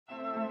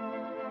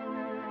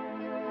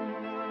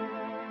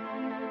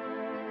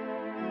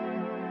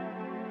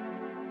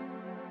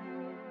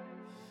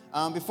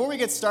Before we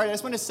get started, I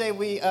just want to say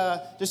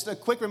just a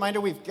quick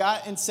reminder, we've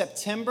got in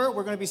September,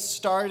 we're going to be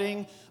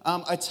starting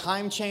a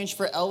time change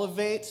for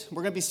Elevate.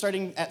 We're going to be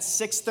starting at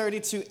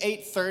 6:30 to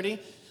 8:30.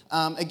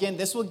 Again,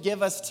 this will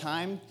give us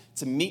time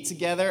to meet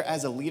together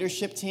as a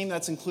leadership team.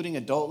 That's including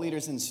adult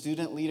leaders and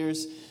student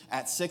leaders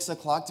at 6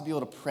 o'clock to be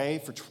able to pray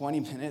for 20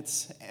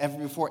 minutes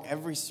before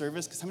every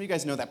service. Because some of you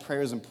guys know that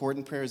prayer is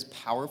important, prayer is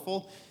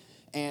powerful.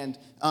 And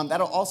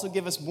that'll also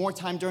give us more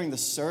time during the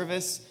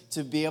service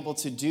to be able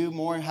to do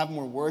more, have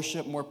more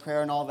worship, more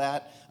prayer and all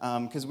that.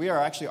 Because we are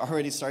actually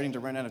already starting to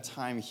run out of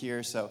time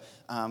here. So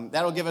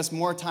that'll give us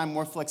more time,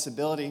 more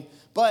flexibility.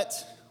 But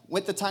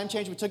with the time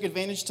change, we took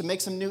advantage to make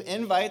some new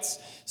invites.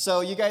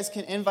 So you guys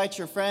can invite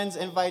your friends,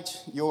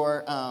 invite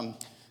your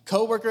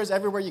coworkers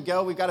everywhere you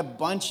go. We've got a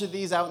bunch of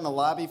these out in the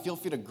lobby. Feel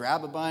free to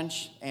grab a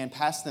bunch and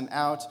pass them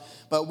out.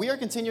 But we are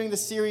continuing the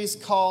series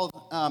called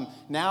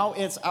Now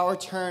It's Our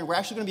Turn. We're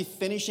actually going to be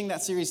finishing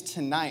that series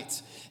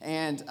tonight.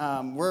 And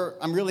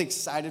I'm really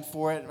excited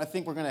for it. I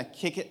think we're going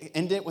to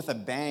end it with a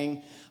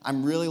bang.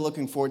 I'm really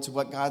looking forward to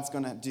what God's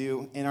going to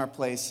do in our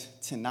place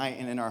tonight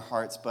and in our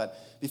hearts. But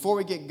before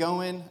we get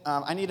going,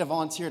 I need a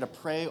volunteer to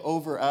pray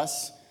over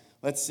us.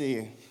 Let's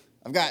see.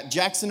 I've got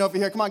Jackson over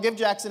here. Come on, give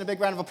Jackson a big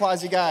round of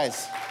applause, you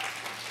guys.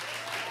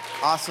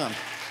 Awesome.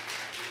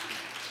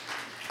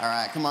 All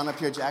right, come on up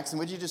here, Jackson.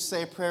 Would you just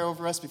say a prayer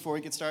over us before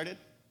we get started?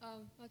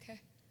 Okay.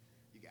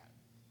 You got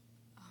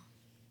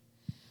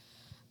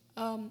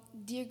it.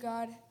 Dear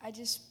God, I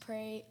just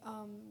pray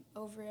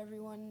over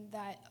everyone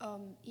that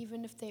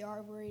even if they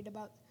are worried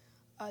about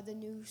the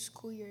new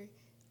school year,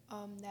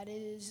 that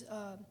it is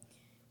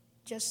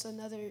just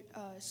another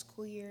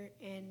school year,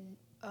 and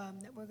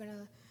that we're going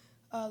to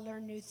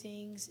learn new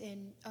things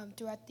and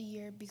throughout the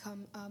year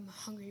become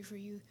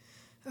hungrier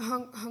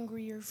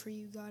for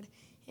you, God.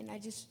 And I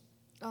just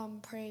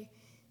pray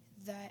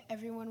that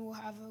everyone will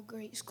have a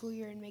great school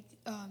year and make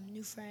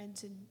new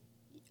friends. And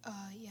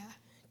yeah,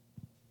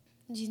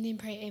 in Jesus' name,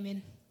 pray,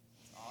 amen.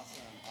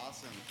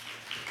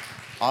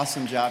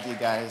 Awesome job, you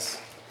guys.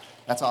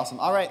 That's awesome.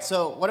 All right,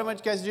 so what I want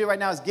you guys to do right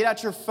now is get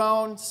out your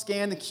phone,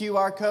 scan the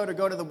QR code, or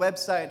go to the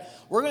website.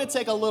 We're going to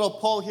take a little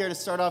poll here to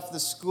start off the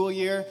school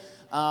year.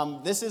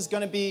 This is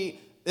going to be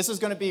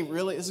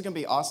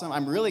awesome.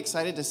 I'm really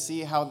excited to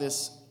see how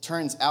this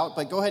turns out.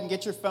 But go ahead and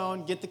get your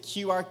phone, get the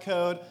QR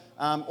code,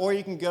 or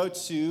you can go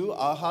to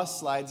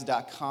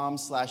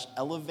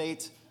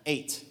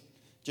ahaslides.com/elevate8.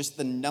 Just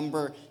the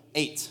number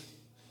 8.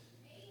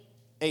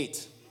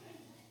 8.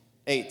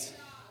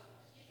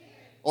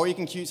 Or you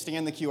can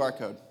scan the QR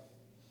code.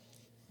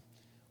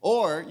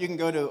 Or you can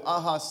go to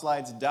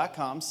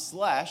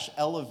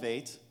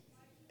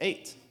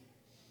ahaslides.com/elevate8.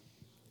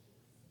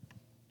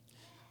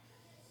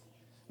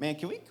 Man,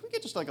 can we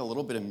get just like a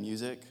little bit of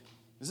music?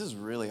 This is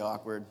really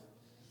awkward.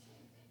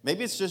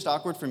 Maybe it's just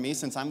awkward for me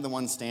since I'm the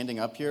one standing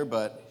up here,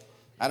 but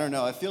I don't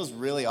know. It feels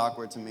really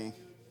awkward to me.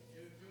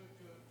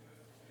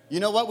 You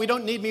know what? We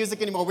don't need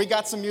music anymore. We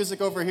got some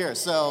music over here,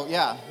 so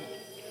yeah.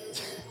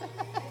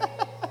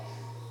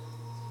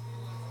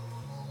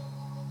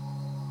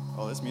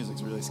 Oh, this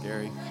music's really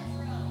scary.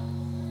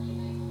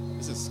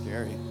 This is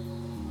scary.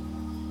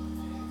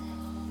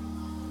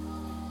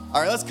 All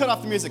right, let's cut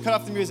off the music.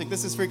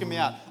 This is freaking me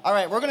out. All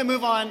right, we're going to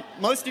move on.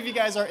 Most of you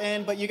guys are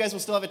in, but you guys will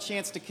still have a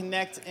chance to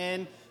connect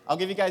in. I'll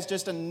give you guys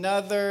just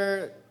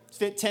another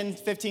 10,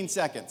 15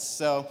 seconds.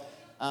 So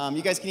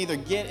you guys can either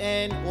get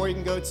in or you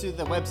can go to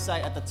the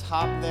website at the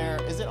top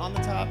there. Is it on the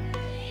top?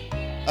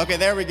 Okay,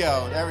 there we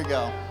go.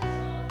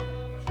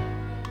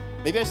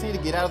 Maybe I just need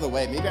to get out of the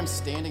way. Maybe I'm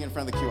standing in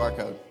front of the QR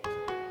code.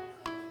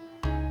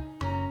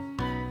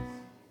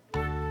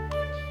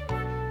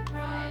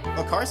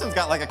 Oh, Carson's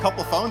got like a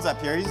couple phones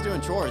up here. He's doing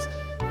chores.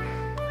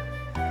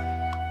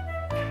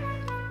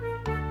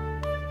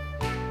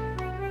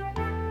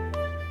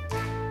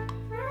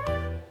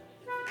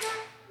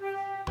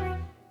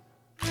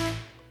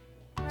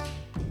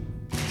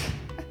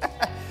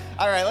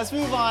 All right, let's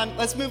move on.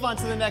 Let's move on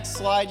to the next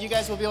slide. You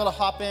guys will be able to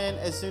hop in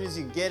as soon as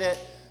you get it,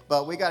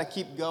 but we got to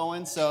keep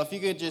going. So if you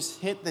could just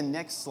hit the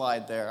next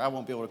slide there. I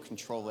won't be able to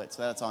control it,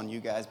 so that's on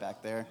you guys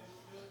back there.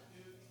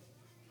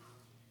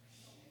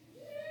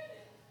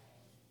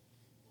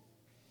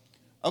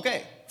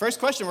 Okay, first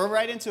question. We're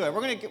right into it.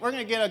 We're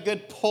gonna get a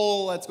good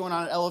poll that's going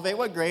on at Elevate.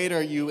 What grade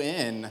are you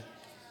in?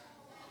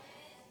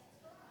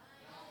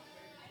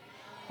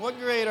 What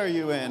grade are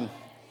you in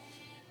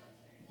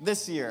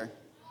this year?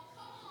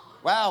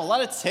 Wow, a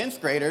lot of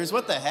 10th graders.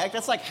 What the heck?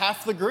 That's like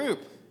half the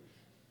group.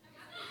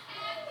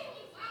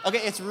 Okay,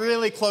 it's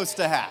really close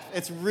to half.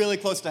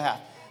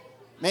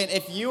 Man,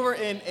 if you were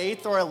in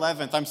 8th or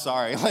 11th, I'm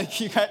sorry.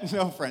 Like, you got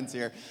no friends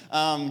here.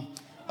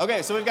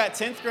 Okay, so we've got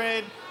 10th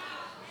grade.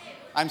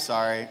 I'm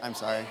sorry.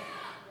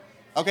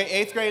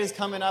 Okay, 8th grade is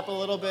coming up a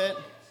little bit.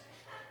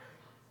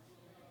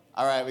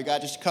 All right, we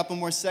got just a couple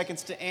more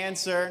seconds to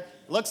answer.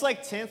 Looks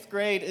like 10th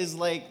grade is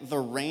like the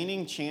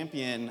reigning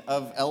champion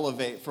of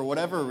Elevate for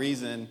whatever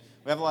reason.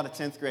 We have a lot of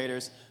 10th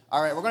graders.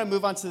 All right, we're going to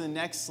move on to the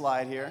next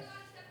slide here.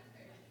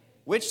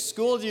 Which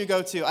school do you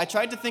go to? I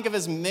tried to think of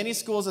as many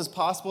schools as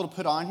possible to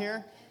put on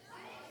here.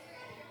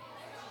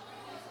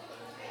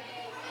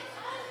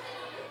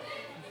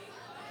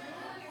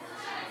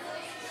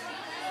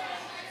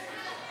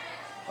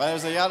 Well,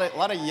 there's a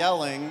lot of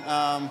yelling.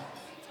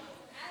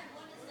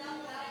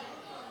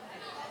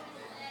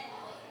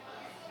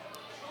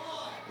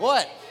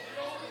 What?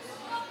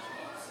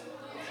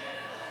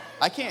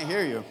 I can't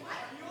hear you.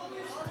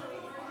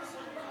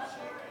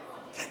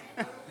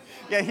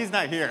 Yeah, he's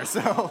not here,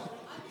 so.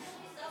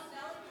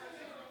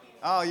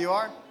 Oh, you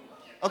are?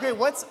 Okay,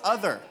 what's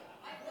other?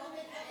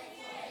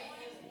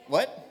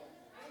 What?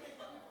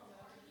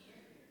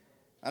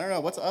 I don't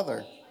know, what's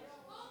other?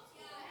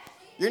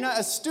 You're not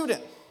a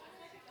student.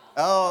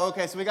 Oh,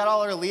 okay, so we got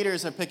all our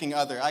leaders are picking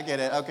other. I get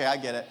it, okay, I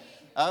get it.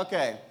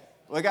 Okay,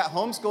 we got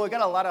homeschool, we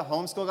got a lot of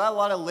homeschool, got a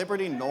lot of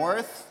Liberty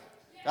North,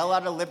 got a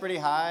lot of Liberty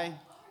High.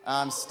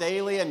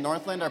 Staley and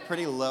Northland are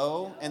pretty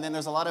low, and then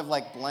there's a lot of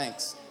like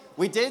blanks.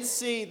 We did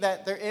see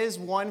that there is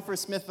one for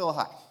Smithville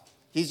High.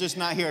 He's just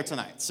not here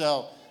tonight,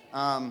 so,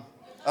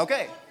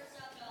 okay.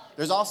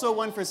 There's also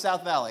one for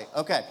South Valley.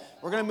 Okay,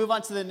 we're gonna move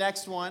on to the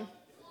next one.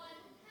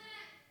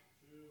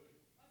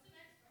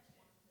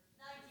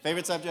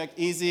 Favorite subject,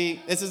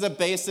 easy. This is a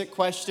basic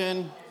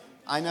question.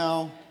 I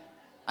know.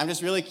 I'm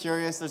just really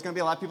curious. There's going to be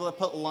a lot of people that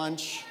put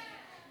lunch.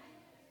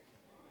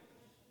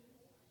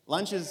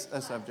 Lunch is a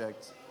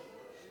subject.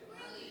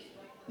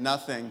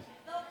 Nothing.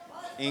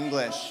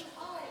 English.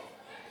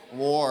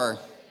 War.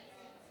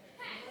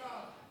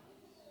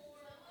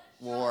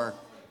 War.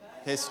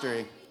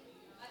 History.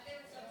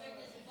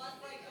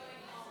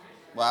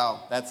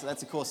 Wow, that's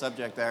a cool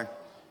subject there.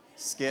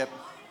 Skip.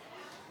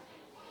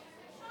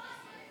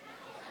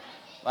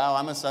 Wow,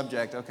 I'm a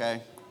subject,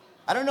 okay.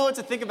 I don't know what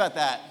to think about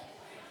that.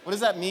 What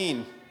does that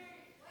mean?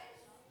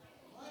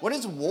 What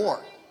is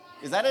war?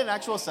 Is that an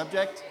actual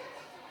subject?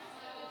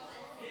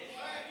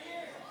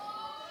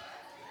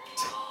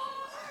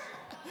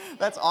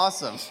 That's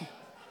awesome.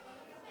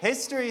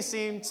 History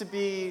seems to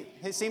be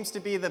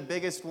the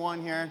biggest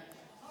one here.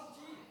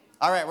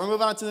 All right, we're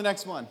moving on to the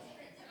next one.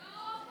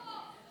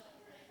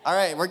 All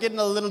right, we're getting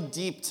a little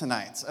deep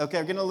tonight. Okay,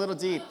 we're getting a little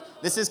deep.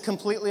 This is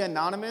completely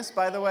anonymous,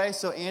 by the way,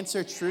 so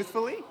answer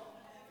truthfully.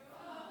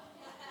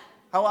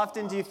 How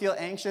often do you feel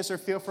anxious or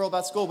fearful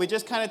about school? We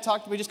just kind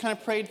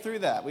of prayed through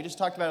that. We just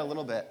talked about it a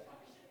little bit.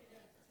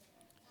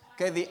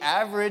 Okay, the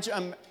average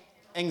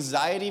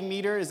anxiety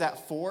meter is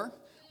at 4,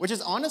 which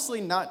is honestly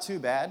not too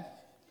bad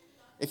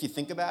if you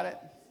think about it.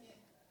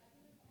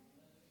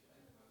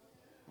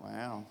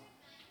 Wow.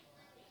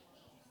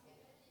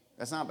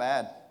 That's not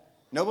bad.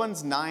 No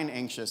one's 9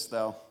 anxious,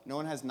 though. No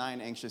one has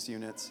 9 anxious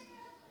units.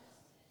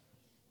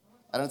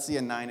 I don't see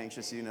a 9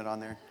 anxious unit on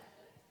there.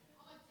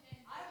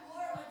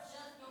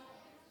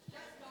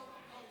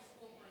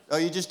 Oh,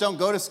 you just don't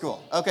go to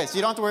school. Okay, so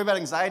you don't have to worry about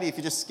anxiety if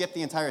you just skip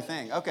the entire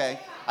thing. Okay,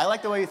 I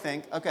like the way you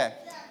think. Okay.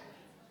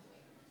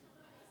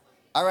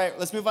 All right,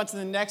 let's move on to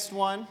the next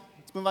one.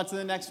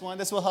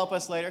 This will help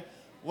us later.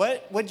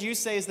 What would you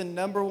say is the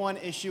number one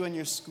issue in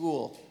your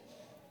school?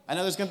 I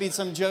know there's going to be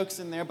some jokes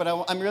in there, but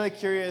I'm really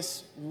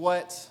curious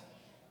what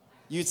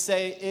you'd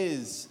say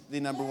is the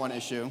number one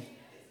issue.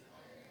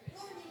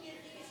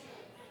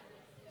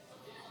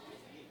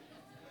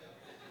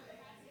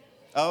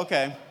 Oh,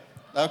 okay.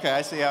 Okay,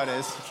 I see how it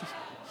is.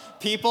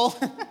 People?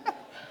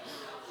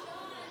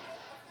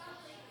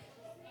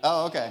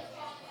 Oh, okay.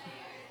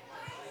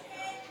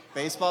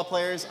 Baseball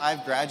players,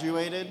 I've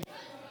graduated.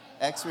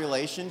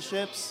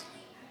 Ex-relationships.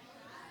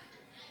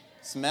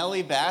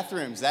 Smelly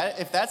bathrooms.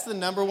 If that's the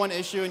number one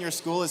issue in your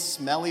school is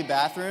smelly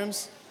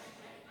bathrooms,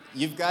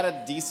 you've got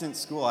a decent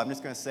school. I'm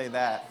just going to say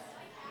that.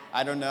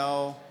 I don't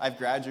know. I've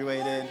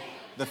graduated.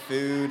 The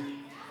food.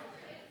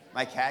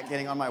 My cat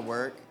getting on my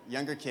work.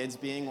 Younger kids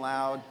being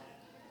loud.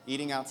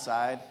 Eating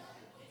outside.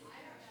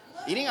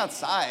 Eating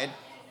outside?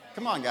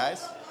 Come on,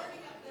 guys.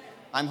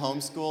 I'm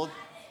homeschooled.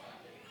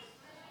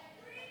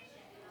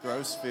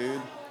 Gross food.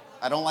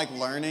 I don't like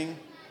learning.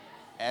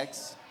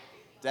 X.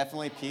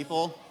 Definitely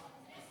people.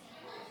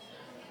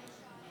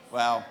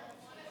 Wow.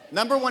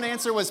 Number one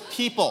answer was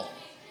people.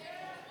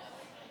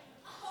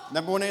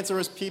 Number one answer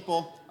was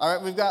people. All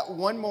right, we've got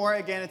one more.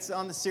 Again, it's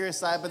on the serious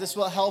side, but this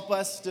will help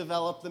us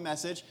develop the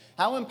message.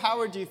 How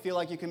empowered do you feel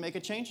like you can make a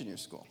change in your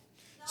school?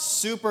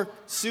 Super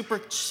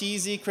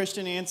cheesy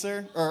Christian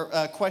answer or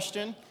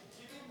question.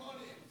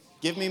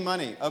 Give me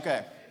money.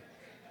 Okay.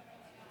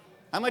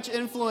 How much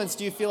influence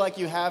do you feel like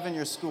you have in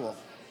your school?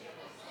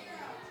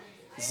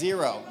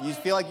 0. You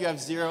feel like you have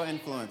 0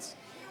 influence.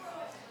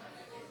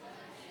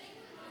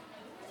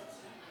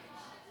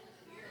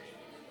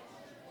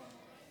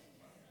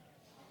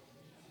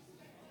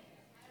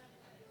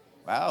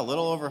 Wow, a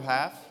little over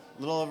half, a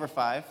little over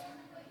 5.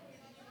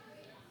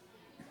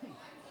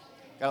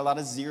 Got a lot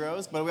of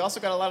 0s, but we also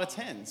got a lot of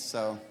 10s,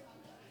 so.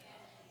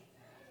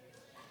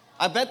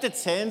 I bet the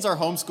 10s are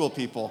homeschool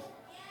people.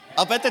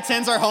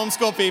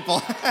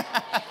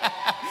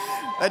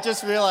 I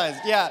just realized,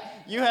 yeah,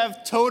 you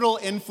have total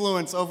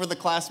influence over the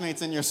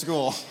classmates in your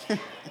school.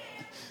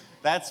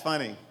 That's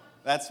funny.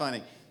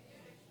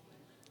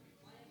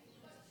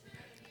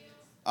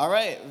 All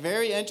right,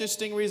 very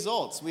interesting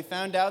results. We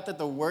found out that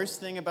the worst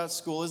thing about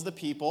school is the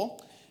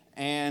people,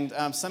 and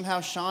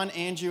somehow Sean,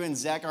 Andrew, and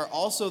Zach are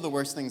also the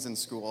worst things in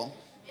school.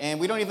 and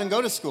we don't even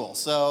go to school.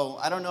 So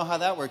I don't know how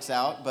that works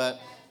out,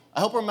 but I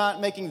hope we're not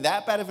making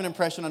that bad of an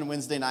impression on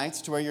Wednesday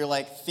nights to where you're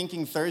like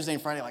thinking Thursday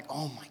and Friday like,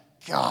 oh my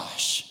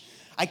gosh,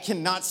 I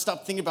cannot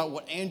stop thinking about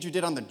what Andrew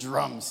did on the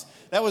drums.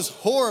 That was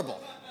horrible.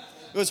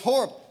 It was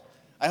horrible.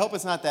 I hope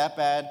it's not that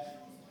bad.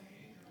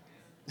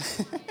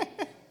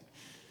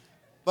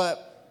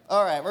 But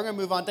all right, we're gonna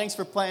move on. Thanks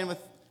for playing with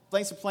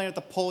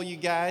the poll, you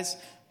guys.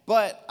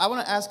 But I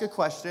want to ask a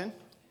question.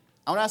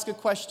 I want to ask a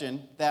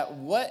question that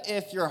what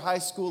if your high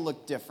school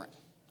looked different?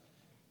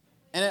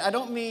 And I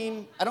don't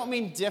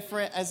mean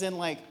different as in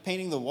like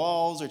painting the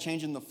walls or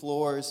changing the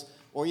floors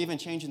or even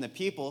changing the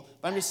people,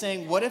 but I'm just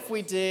saying, what if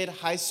we did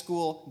high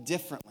school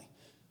differently?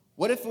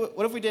 What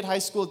if we did high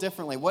school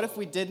differently? What if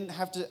we didn't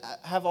have to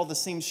have all the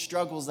same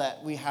struggles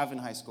that we have in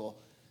high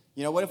school?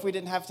 You know, what if we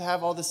didn't have to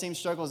have all the same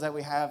struggles that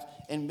we have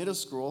in middle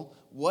school?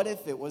 What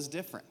if it was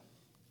different?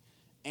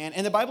 And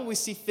in the Bible, we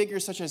see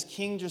figures such as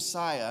King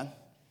Josiah,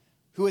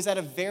 who was at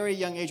a very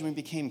young age when he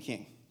became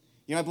king.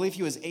 You know, I believe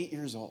he was 8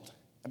 years old.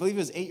 I believe he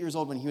was 8 years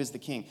old when he was the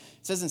king.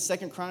 It says in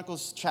 2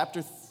 Chronicles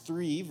chapter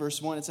 3,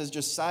 verse 1, it says,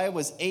 Josiah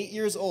was 8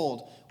 years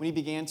old when he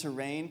began to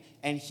reign,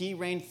 and he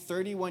reigned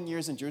 31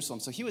 years in Jerusalem.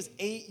 So he was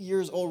 8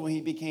 years old when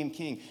he became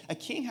king. A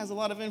king has a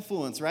lot of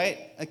influence, right?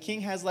 A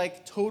king has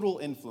like total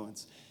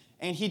influence.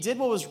 And he did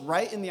what was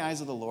right in the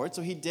eyes of the Lord,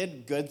 so he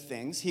did good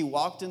things. He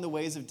walked in the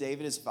ways of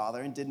David, his father,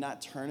 and did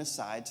not turn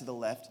aside to the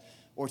left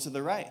or to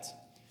the right.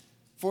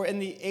 For in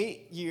the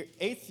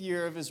eighth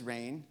year of his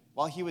reign,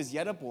 while he was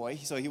yet a boy,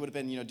 so he would have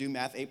been, do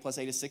math, 8 plus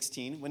 8 is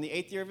 16. When the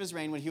 8th year of his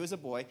reign, when he was a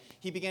boy,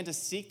 he began to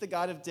seek the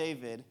God of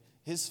David,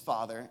 his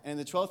father. And in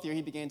the 12th year,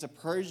 he began to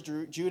purge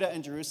Judah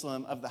and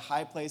Jerusalem of the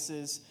high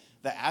places,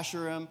 the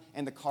Asherim,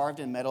 and the carved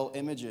and metal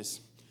images.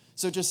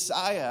 So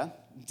Josiah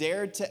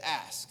dared to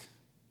ask,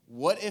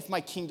 what if my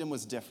kingdom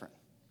was different?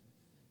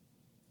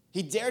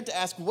 He dared to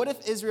ask, what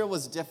if Israel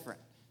was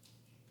different?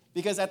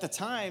 Because at the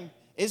time,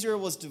 Israel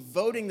was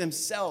devoting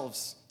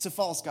themselves to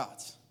false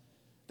gods.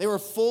 They were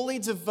fully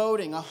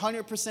devoting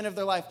 100% of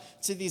their life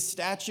to these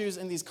statues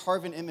and these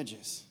carven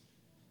images.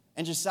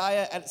 And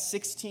Josiah, at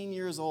 16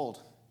 years old,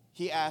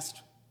 he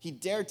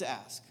dared to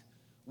ask,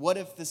 what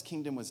if this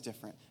kingdom was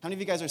different? How many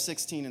of you guys are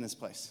 16 in this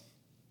place?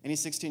 Any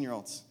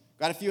 16-year-olds?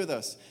 Got a few of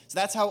those. So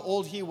that's how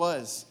old he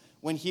was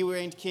when he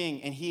reigned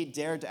king, and he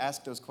dared to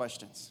ask those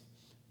questions.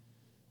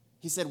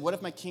 He said, what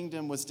if my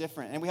kingdom was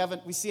different? And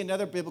we see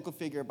another biblical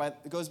figure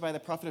that goes by the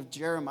prophet of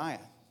Jeremiah.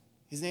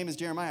 His name is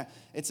Jeremiah.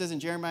 It says in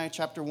Jeremiah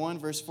chapter 1,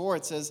 verse 4,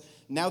 it says,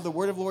 now the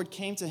word of the Lord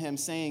came to him,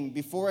 saying,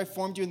 before I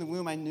formed you in the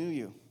womb, I knew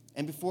you.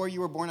 And before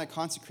you were born, I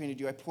consecrated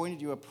you. I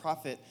appointed you a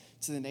prophet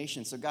to the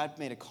nations. So God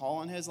made a call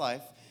on his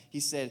life. He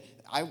said,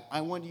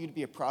 I want you to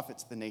be a prophet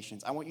to the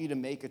nations. I want you to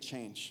make a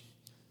change.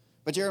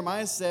 But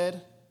Jeremiah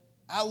said,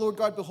 Lord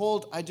God,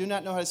 behold, I do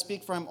not know how to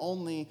speak, for I'm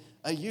only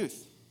a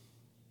youth.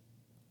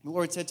 The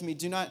Lord said to me,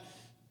 do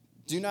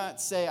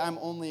not say I'm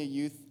only a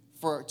youth,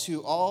 for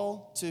to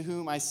all to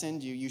whom I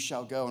send you, you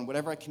shall go, and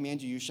whatever I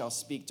command you, you shall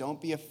speak. Don't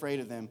be afraid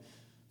of them,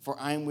 for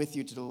I am with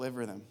you to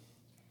deliver them.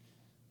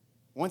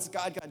 Once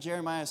God got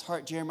Jeremiah's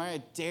heart, Jeremiah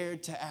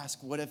dared to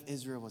ask, what if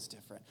Israel was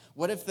different?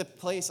 What if the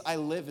place I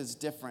live is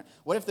different?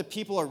 What if the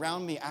people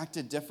around me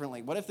acted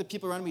differently? What if the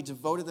people around me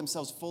devoted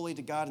themselves fully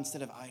to God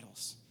instead of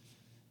idols?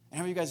 And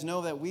how many of you guys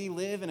know that we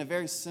live in a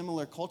very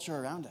similar culture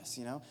around us,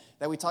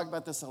 that we talk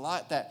about this a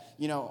lot, that,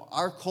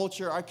 our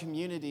culture, our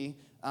community,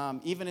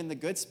 even in the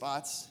good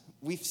spots,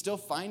 we still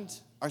find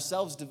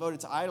ourselves devoted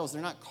to idols.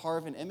 They're not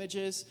carven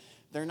images.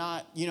 They're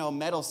not,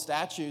 metal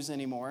statues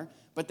anymore,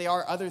 but they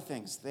are other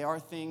things. They are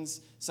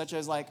things such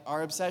as like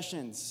our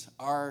obsessions,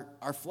 our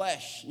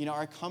flesh,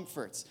 our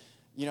comforts.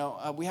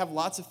 We have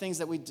lots of things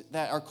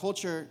that our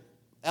culture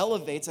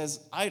elevates as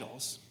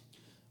idols.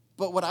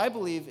 But what I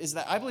believe is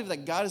that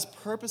God has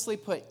purposely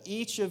put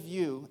each of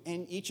you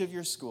in each of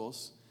your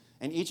schools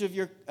and each of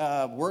your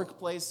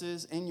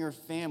workplaces, in your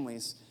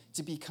families,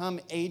 to become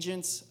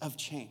agents of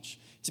change,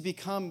 to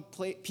become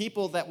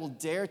people that will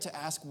dare to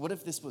ask, what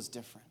if this was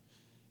different?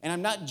 And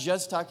I'm not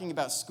just talking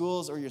about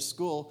schools or your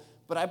school,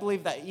 but I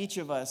believe that each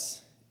of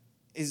us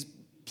is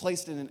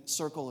placed in a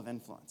circle of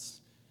influence,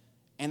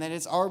 and that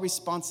it's our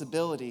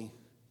responsibility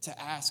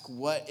to ask,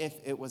 what if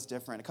it was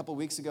different? A couple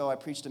weeks ago, I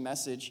preached a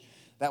message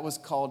that was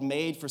called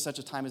Made for Such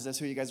a Time as This.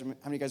 How many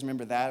of you guys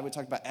remember that? We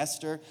talked about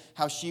Esther,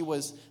 how she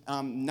was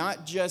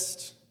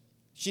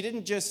she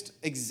didn't just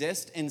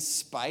exist in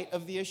spite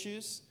of the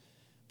issues,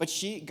 but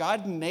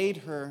God made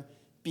her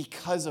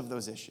because of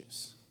those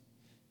issues.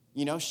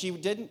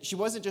 She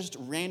wasn't just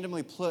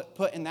randomly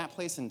put in that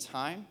place in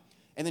time,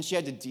 and then she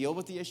had to deal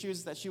with the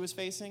issues that she was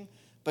facing.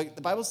 But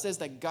the Bible says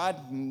that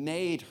God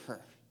made her,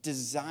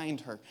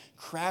 designed her,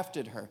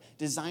 crafted her,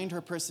 designed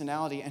her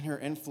personality and her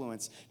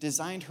influence,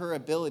 designed her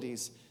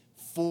abilities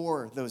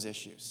for those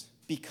issues,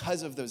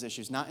 because of those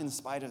issues, not in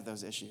spite of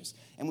those issues.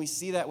 And we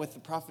see that with the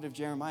prophet of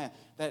Jeremiah,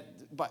 that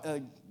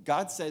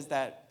God says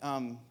that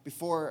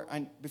before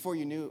I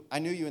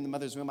knew you in the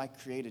mother's womb, I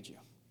created you.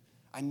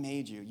 I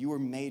made you. You were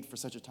made for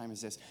such a time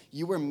as this.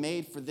 You were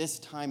made for this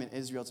time in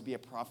Israel to be a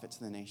prophet to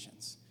the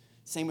nations.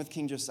 Same with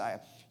King Josiah.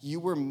 You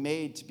were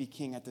made to be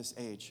king at this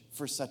age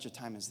for such a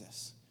time as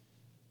this.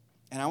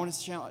 And I want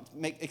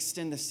to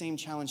extend the same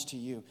challenge to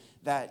you,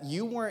 that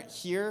you weren't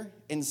here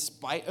in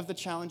spite of the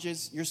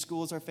challenges your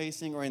schools are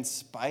facing, or in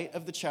spite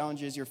of the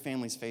challenges your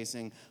family's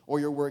facing or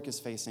your work is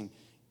facing.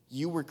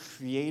 You were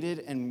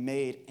created and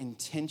made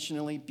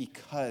intentionally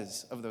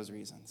because of those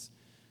reasons.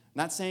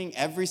 Not saying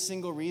every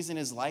single reason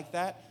is like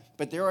that,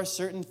 but there are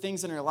certain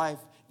things in our life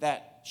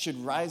that should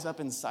rise up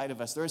inside of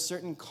us. There are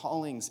certain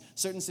callings,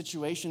 certain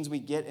situations we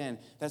get in,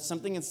 that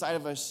something inside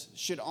of us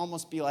should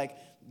almost be like,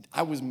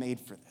 I was made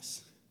for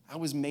this. I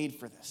was made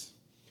for this.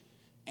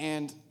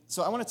 And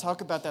so I want to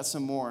talk about that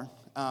some more.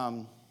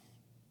 And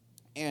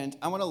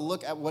I want to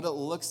look at what it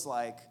looks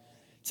like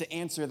to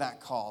answer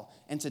that call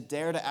and to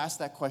dare to ask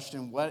that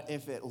question, what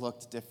if it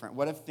looked different?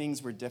 What if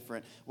things were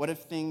different? What if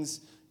things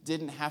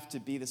didn't have to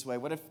be this way?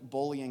 What if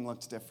bullying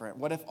looked different?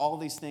 What if all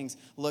these things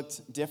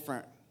looked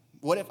different?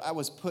 What if I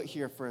was put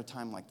here for a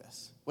time like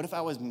this? What if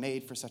I was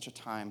made for such a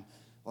time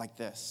like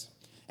this?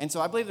 And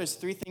so I believe there's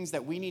 3 things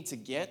that we need to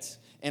get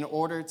in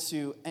order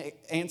to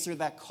answer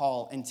that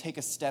call and take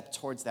a step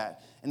towards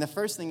that. And the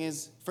first thing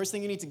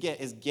you need to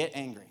get is get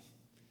angry.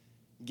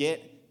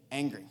 Get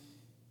angry.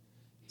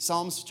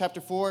 Psalms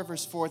chapter 4,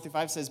 verse 4 through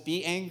 5 says,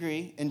 be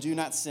angry and do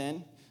not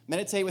sin.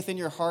 Meditate within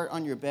your heart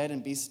on your bed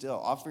and be still.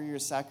 Offer your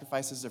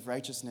sacrifices of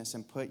righteousness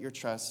and put your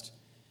trust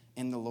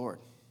in the Lord.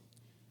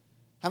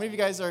 How many of you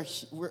guys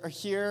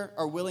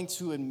are willing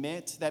to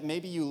admit that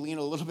maybe you lean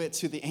a little bit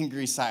to the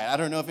angry side? I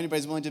don't know if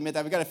anybody's willing to admit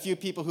that. We've got a few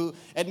people who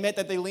admit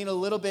that they lean a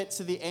little bit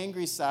to the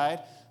angry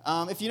side.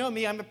 If you know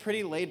me, I'm a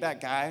pretty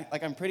laid-back guy.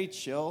 Like, I'm pretty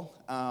chill.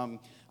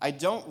 I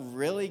don't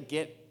really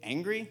get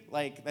angry.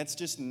 Like, that's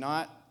just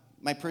not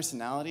my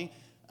personality.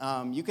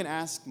 You can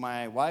ask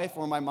my wife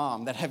or my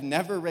mom that have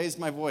never raised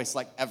my voice,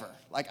 like, ever.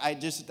 Like,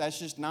 that's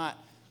just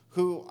not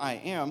who I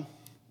am,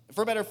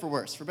 for better or for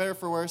worse. For better or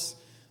for worse.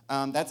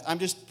 I'm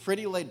just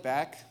pretty laid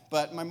back,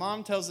 but my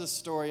mom tells this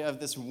story of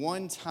this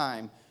one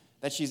time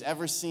that she's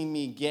ever seen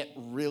me get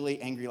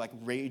really angry, like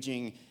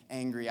raging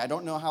angry. I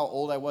don't know how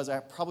old I was. I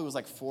probably was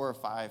like 4 or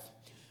 5.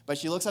 But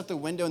she looks out the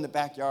window in the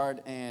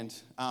backyard, and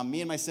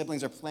me and my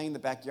siblings are playing in the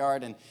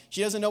backyard, and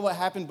she doesn't know what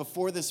happened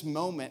before this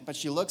moment, but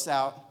she looks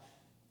out,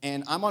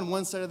 and I'm on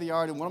one side of the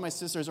yard, and one of my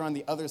sisters are on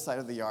the other side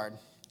of the yard.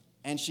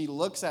 And she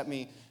looks at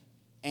me,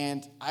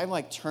 and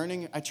I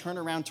turn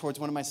around towards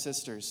one of my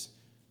sisters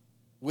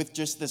with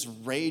just this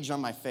rage on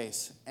my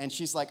face. And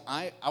she's like,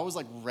 I was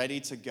like ready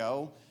to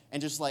go.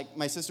 And just like,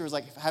 my sister was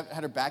like, had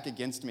her back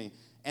against me.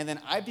 And then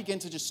I begin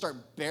to just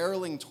start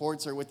barreling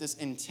towards her with this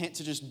intent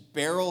to just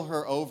barrel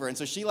her over. And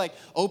so she like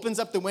opens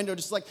up the window,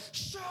 just like,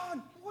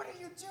 Sean, what are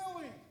you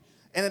doing?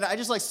 And then I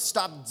just like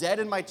stopped dead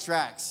in my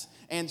tracks.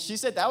 And she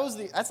said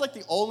that's like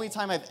the only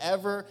time I've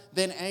ever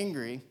been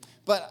angry.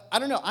 But I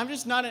don't know, I'm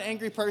just not an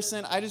angry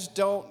person. I just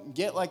don't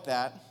get like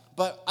that.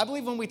 But I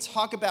believe when we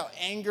talk about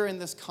anger in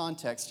this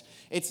context,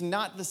 it's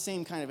not the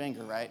same kind of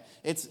anger, right?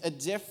 It's a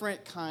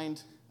different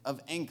kind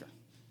of anger.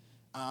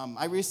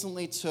 I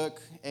recently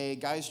took a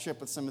guys trip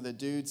with some of the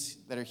dudes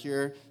that are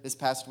here this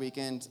past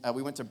weekend.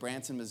 We went to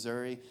Branson,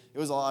 Missouri. It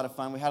was a lot of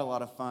fun. We had a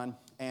lot of fun.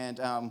 And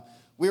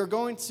we were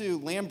going to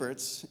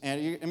Lambert's.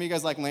 And any of you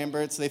guys like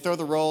Lambert's? They throw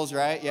the rolls,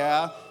 right?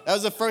 Yeah. That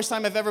was the first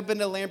time I've ever been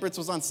to Lambert's,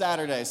 was on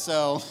Saturday.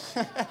 So,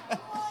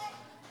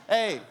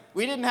 hey,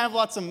 we didn't have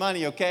lots of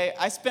money, okay?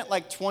 I spent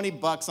like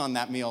 $20 on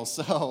that meal,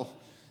 so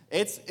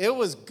it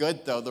was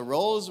good, though. The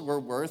rolls were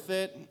worth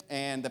it,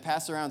 and the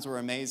pass-arounds were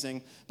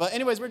amazing. But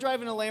anyways, we're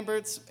driving to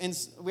Lambert's, and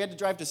we had to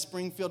drive to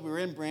Springfield. We were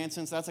in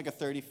Branson, so that's like a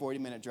 30,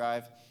 40-minute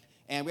drive.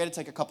 And we had to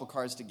take a couple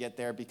cars to get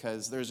there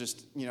because there's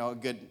just, a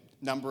good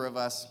number of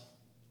us.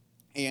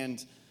 And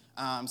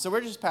so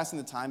we're just passing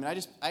the time,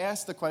 and I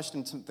asked the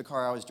question to the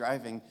car I was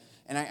driving,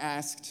 and I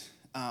asked,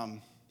 I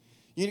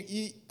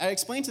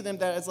explained to them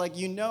that it's like,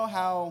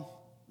 how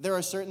there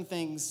are certain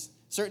things,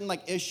 certain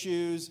like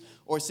issues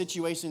or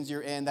situations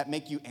you're in that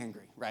make you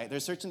angry, right?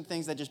 There's certain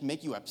things that just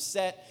make you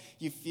upset.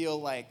 You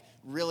feel like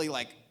really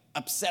like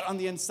upset on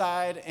the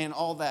inside and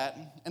all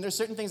that. And there's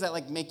certain things that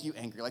like make you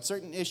angry, like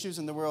certain issues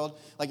in the world,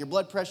 like your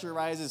blood pressure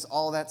rises,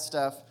 all that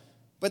stuff.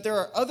 But there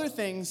are other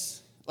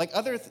things,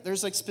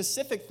 there's like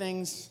specific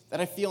things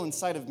that I feel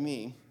inside of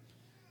me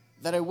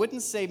that I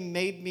wouldn't say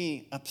made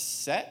me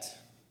upset,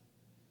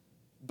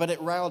 but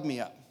it riled me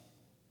up.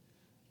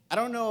 I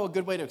don't know a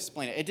good way to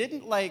explain it. It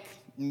didn't like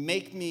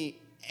make me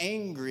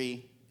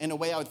angry in a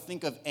way I would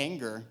think of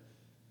anger,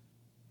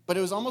 but it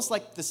was almost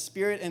like the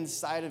spirit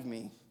inside of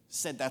me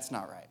said that's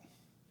not right,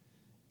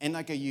 in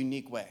like a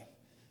unique way.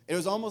 It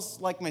was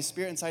almost like my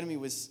spirit inside of me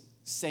was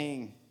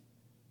saying,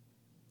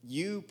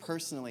 you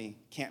personally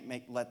can't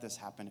let this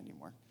happen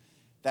anymore,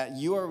 that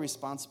you are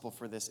responsible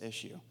for this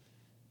issue.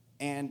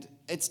 And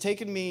it's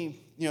taken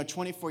me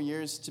 24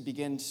 years to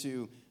begin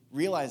to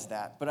realize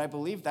that, but I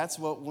believe that's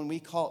what, when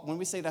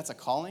we say that's a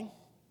calling,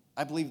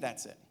 I believe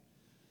that's it.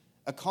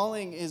 A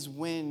calling is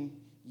when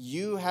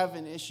you have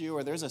an issue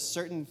or there's a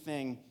certain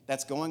thing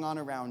that's going on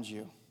around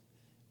you,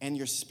 and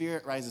your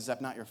spirit rises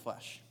up, not your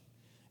flesh.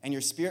 And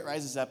your spirit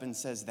rises up and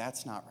says,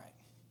 that's not right.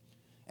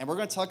 And we're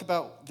going to talk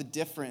about the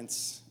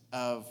difference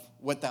of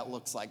what that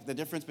looks like, the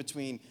difference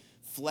between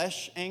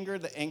flesh anger,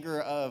 the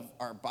anger of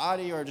our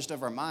body or just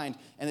of our mind,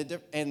 and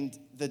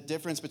the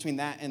difference between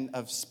that and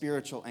of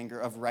spiritual anger,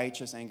 of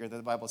righteous anger, that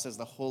the Bible says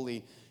the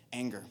holy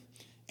anger.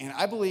 And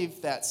I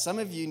believe that some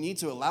of you need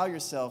to allow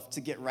yourself to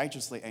get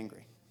righteously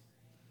angry.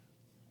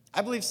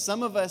 I believe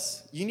some of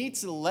us, you need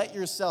to let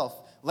your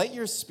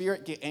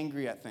spirit get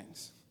angry at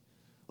things.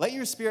 Let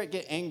your spirit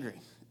get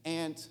angry.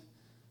 And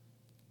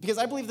because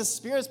I believe the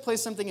Spirit has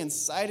placed something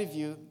inside of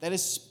you that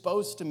is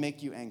supposed to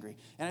make you angry.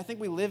 And I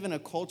think we live in a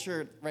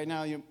culture right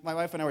now, my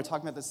wife and I were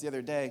talking about this the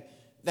other day,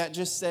 that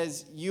just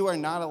says you are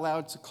not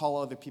allowed to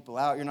call other people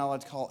out. You're not allowed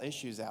to call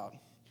issues out.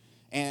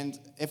 And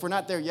if we're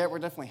not there yet, we're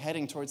definitely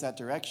heading towards that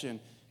direction.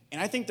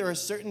 And I think there are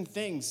certain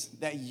things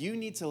that you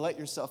need to let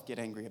yourself get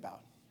angry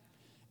about.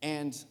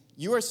 And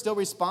you are still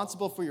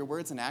responsible for your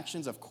words and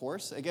actions, of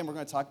course. Again, we're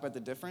going to talk about the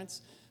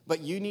difference.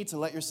 But you need to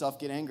let yourself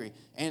get angry.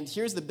 And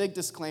here's the big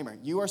disclaimer.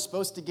 You are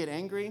supposed to get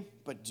angry,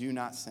 but do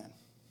not sin.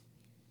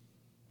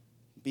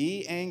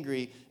 Be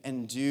angry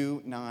and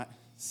do not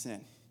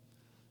sin.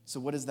 So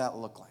what does that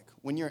look like?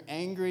 When you're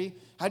angry,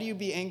 how do you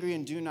be angry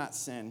and do not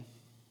sin?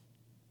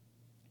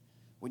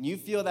 When you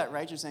feel that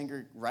righteous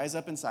anger rise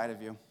up inside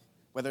of you,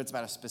 whether it's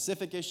about a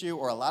specific issue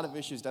or a lot of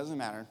issues, doesn't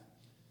matter,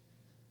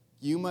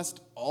 you must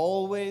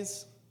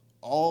always,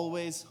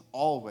 always,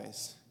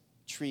 always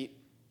treat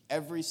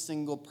every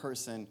single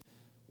person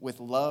with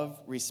love,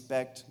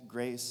 respect,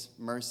 grace,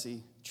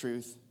 mercy,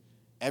 truth,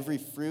 every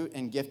fruit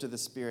and gift of the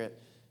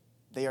Spirit.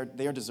 They are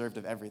deserved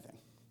of everything.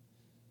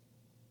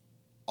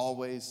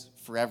 Always,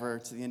 forever,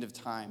 to the end of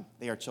time,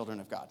 they are children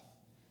of God.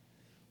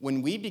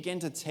 When we begin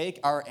to take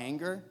our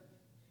anger,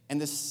 and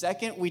the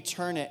second we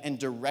turn it and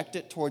direct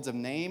it towards a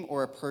name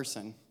or a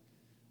person,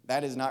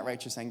 that is not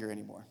righteous anger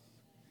anymore.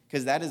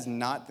 Because that is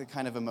not the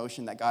kind of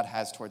emotion that God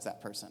has towards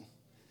that person.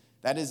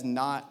 That is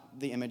not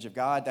the image of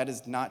God. That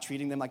is not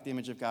treating them like the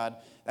image of God.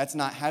 That's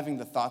not having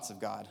the thoughts of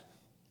God.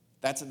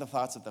 That's the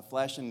thoughts of the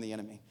flesh and the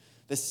enemy.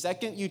 The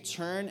second you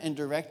turn and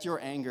direct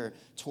your anger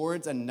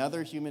towards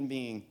another human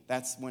being,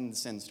 that's when the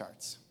sin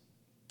starts.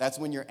 That's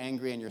when you're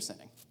angry and you're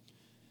sinning.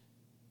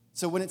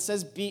 So when it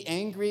says be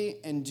angry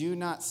and do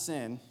not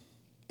sin,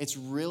 it's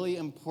really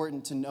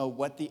important to know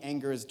what the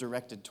anger is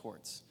directed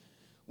towards.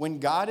 When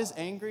God is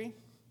angry,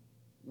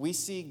 we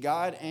see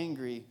God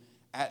angry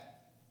at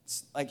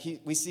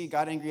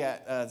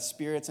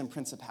spirits and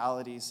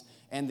principalities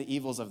and the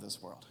evils of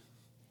this world.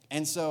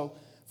 And so,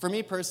 for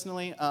me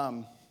personally,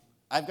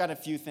 I've got a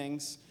few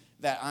things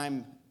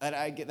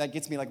that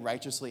gets me like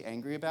righteously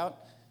angry about.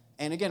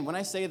 And again, when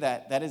I say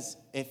that is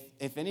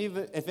if any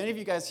of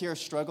you guys here are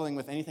struggling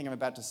with anything I'm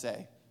about to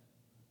say,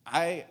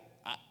 I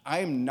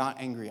am not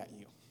angry at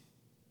you,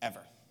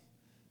 ever.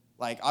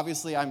 Like,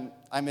 obviously, I'm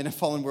in a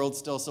fallen world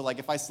still, so, like,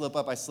 if I slip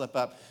up, I slip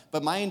up.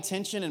 But my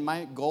intention and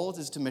my goal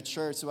is to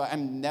mature, so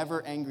I'm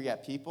never angry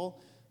at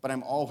people, but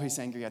I'm always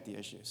angry at the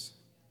issues.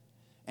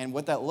 And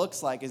what that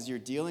looks like is you're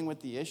dealing with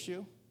the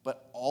issue,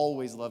 but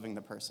always loving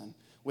the person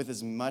with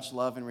as much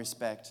love and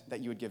respect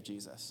that you would give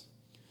Jesus.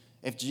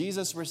 If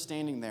Jesus were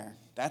standing there,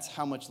 that's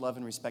how much love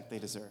and respect they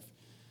deserve.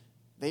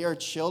 They are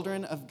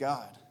children of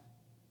God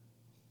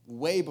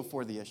way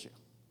before the issue.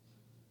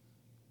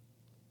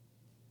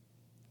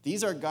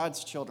 These are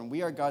God's children.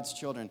 We are God's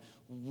children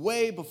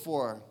way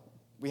before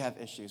we have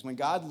issues. When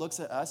God looks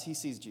at us, he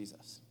sees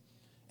Jesus.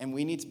 And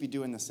we need to be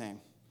doing the same.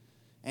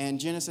 And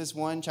Genesis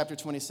 1, chapter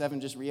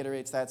 27 just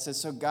reiterates that. It says,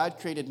 so God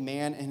created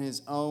man in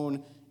his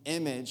own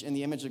image. In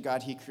the image of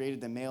God, he created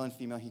them. Male and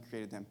female, he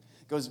created them.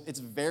 It's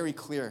very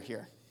clear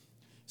here.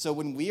 So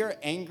when we are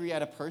angry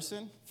at a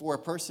person for a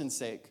person's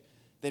sake,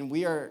 then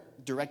we are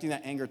directing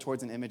that anger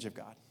towards an image of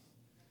God.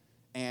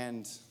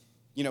 And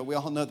we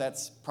all know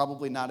that's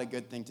probably not a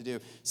good thing to do.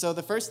 So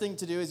the first thing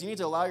to do is you need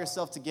to allow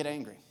yourself to get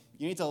angry.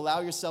 You need to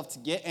allow yourself to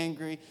get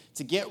angry,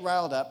 to get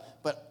riled up,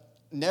 but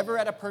never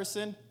at a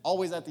person,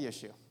 always at the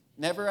issue.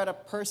 Never at a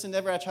person,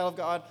 never at a child of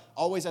God,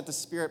 always at the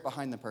spirit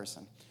behind the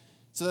person.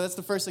 So that's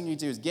the first thing you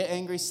do is get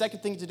angry.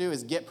 Second thing to do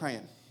is get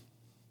praying.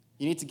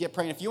 You need to get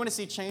praying. If you want to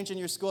see change in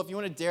your school, if you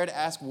want to dare to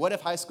ask, what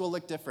if high school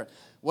looked different?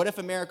 What if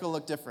America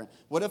looked different?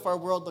 What if our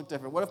world looked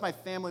different? What if my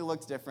family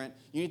looked different?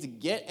 You need to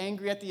get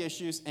angry at the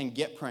issues and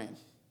get praying.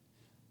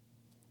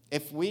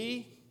 If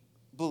we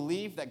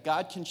believe that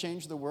God can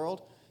change the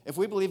world, if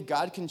we believe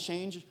God can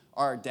change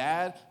our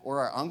dad or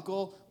our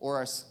uncle or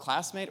our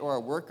classmate or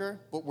our worker,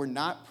 but we're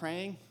not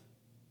praying,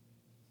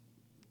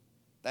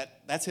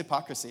 that's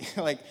hypocrisy.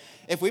 Like,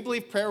 if we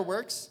believe prayer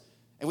works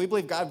and we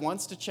believe God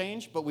wants to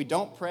change, but we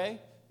don't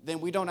pray, then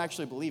we don't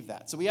actually believe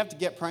that. So we have to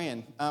get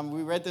praying.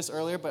 We read this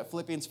earlier, but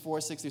Philippians 4,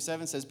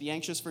 6-7 says, be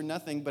anxious for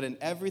nothing, but in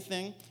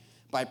everything,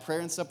 by prayer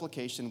and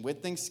supplication,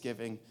 with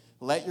thanksgiving,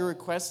 let your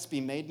requests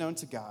be made known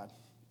to God.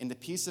 And the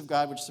peace of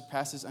God, which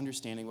surpasses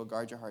understanding, will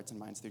guard your hearts and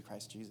minds through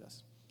Christ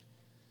Jesus.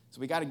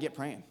 So we got to get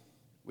praying.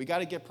 We got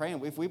to get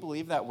praying. If we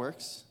believe that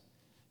works,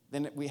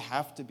 then we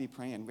have to be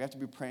praying. We have to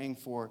be praying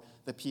for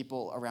the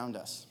people around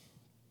us.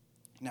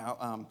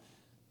 Now,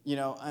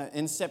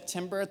 in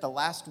September, the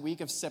last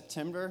week of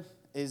September,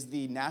 is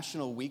the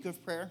National Week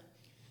of Prayer,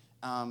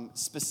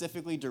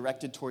 specifically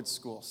directed towards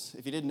schools.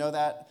 If you didn't know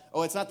that,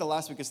 it's not the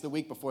last week, it's the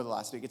week before the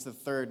last week. It's the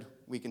third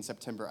week in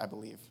September, I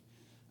believe.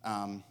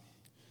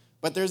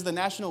 But there's the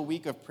National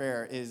Week of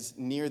Prayer is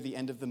near the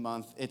end of the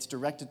month. It's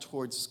directed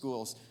towards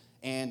schools.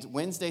 And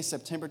Wednesday,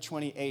 September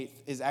 28th,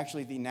 is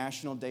actually the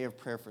National Day of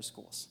Prayer for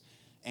schools.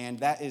 And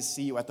that is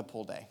See You at the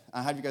Pole Day.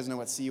 How do you guys know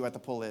what See You at the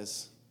Pole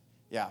is?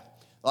 Yeah.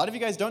 A lot of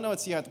you guys don't know what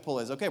See You at the Pole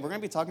is. Okay, we're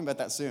going to be talking about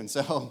that soon,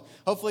 so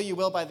hopefully you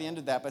will by the end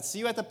of that. But See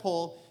You at the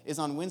Pole is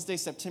on Wednesday,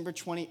 September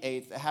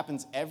 28th. It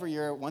happens every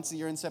year, once a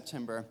year in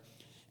September.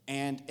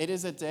 And it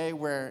is a day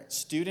where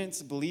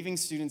students, believing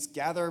students,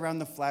 gather around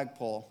the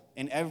flagpole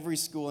in every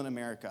school in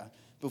America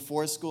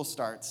before school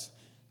starts.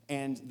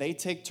 And they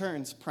take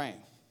turns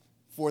praying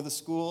for the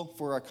school,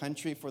 for our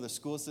country, for the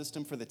school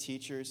system, for the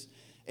teachers.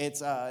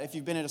 It's if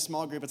you've been in a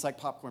small group, it's like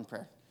popcorn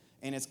prayer.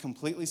 And it's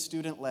completely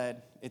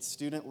student-led. It's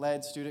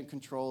student-led,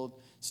 student-controlled,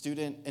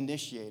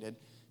 student-initiated.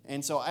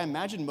 And so I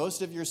imagine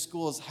most of your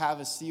schools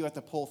have a See You at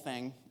the Pole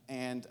thing.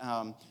 And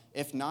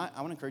if not, I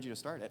want to encourage you to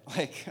start it.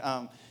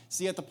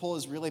 See You at the Pole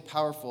is really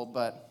powerful.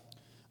 But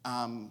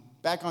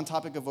back on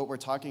topic of what we're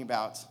talking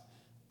about,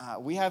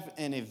 we have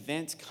an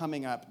event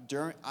coming up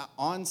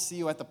on See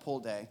You at the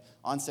Pole Day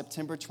on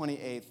September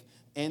 28th.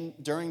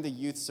 During the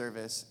youth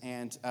service,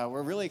 and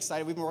we're really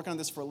excited. We've been working on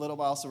this for a little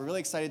while, so we're really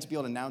excited to be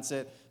able to announce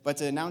it. But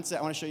to announce it,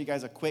 I want to show you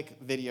guys a quick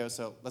video,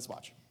 so let's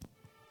watch.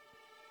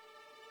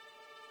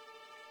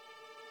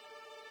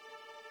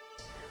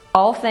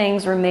 All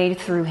things were made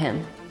through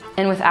him,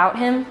 and without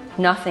him,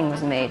 nothing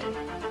was made.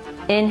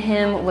 In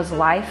him was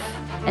life,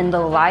 and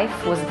the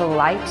life was the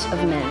light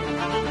of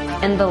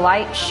men. And the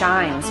light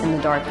shines in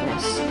the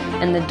darkness,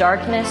 and the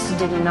darkness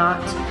did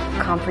not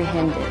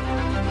comprehend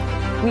it.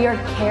 We are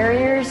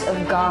carriers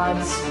of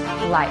God's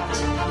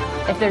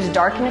light. If there's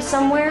darkness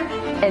somewhere,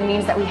 it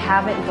means that we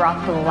haven't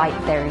brought the light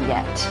there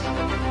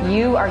yet.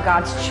 You are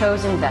God's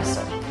chosen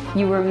vessel.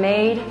 You were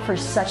made for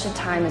such a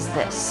time as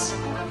this.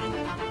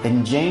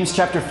 In James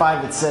chapter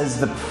 5, it says,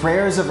 the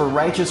prayers of a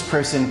righteous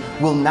person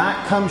will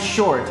not come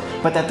short,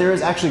 but that there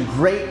is actually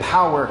great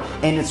power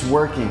in its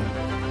working.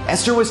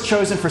 Esther was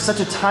chosen for such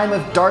a time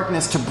of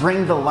darkness to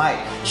bring the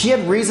light. She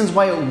had reasons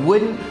why it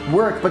wouldn't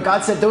work, but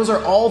God said those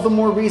are all the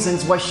more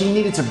reasons why she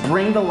needed to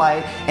bring the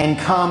light and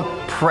come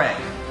pray.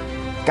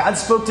 God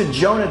spoke to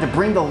Jonah to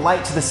bring the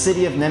light to the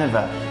city of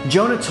Nineveh.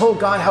 Jonah told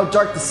God how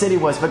dark the city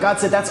was, but God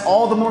said that's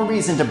all the more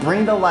reason to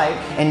bring the light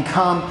and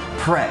come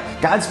pray.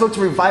 God spoke to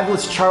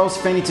revivalist Charles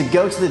Finney to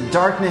go to the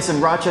darkness in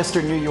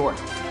Rochester, New York.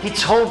 He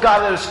told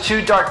God it was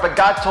too dark, but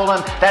God told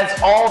him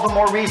that's all the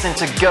more reason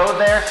to go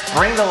there,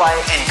 bring the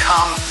light, and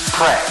come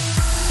pray.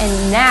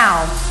 And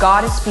now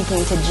God is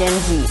speaking to Gen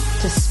Z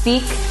to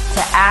speak,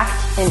 to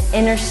act, and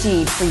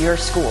intercede for your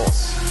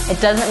schools. It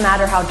doesn't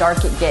matter how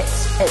dark it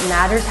gets. It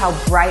matters how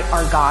bright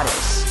our God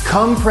is.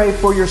 Come Pray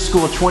for Your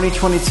School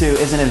 2022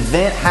 is an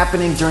event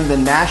happening during the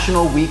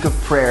National Week of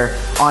Prayer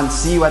on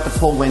See You at the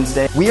Pole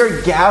Wednesday. We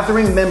are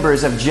gathering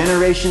members of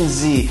Generation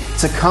Z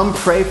to come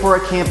pray for our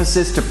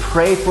campuses, to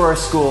pray for our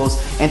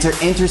schools, and to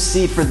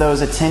intercede for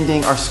those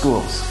attending our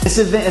schools. This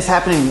event is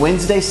happening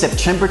Wednesday,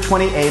 September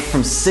 28th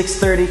from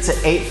 6:30 to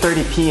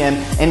 8:30 p.m.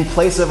 in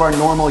place of our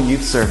normal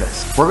youth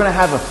service. We're going to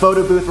have a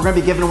photo booth. We're going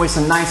to be giving away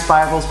some nice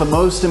Bibles, but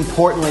most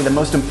importantly, the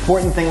most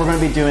important thing we're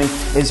going to be doing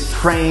is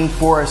praying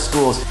for our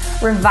schools.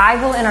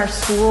 Revival in our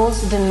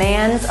schools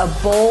demands a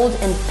bold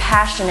and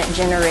passionate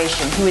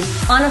generation who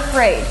is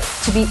unafraid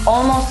to be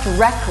almost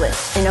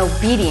reckless in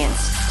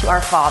obedience to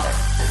our Father.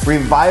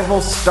 Revival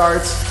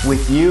starts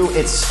with you.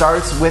 It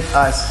starts with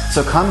us.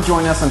 So come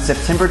join us on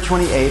September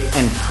 28th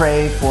and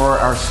pray for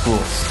our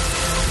schools.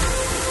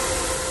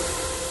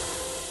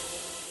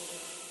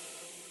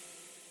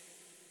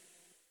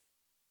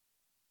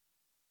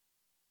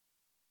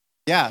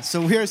 Yeah,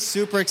 so we're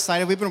super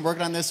excited. We've been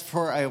working on this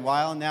for a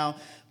while now.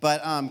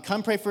 But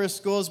come pray for our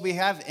schools. We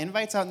have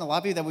invites out in the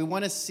lobby that we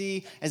want to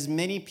see as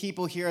many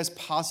people here as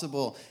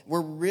possible.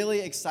 We're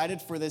really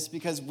excited for this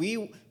because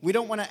we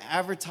don't want to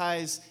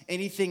advertise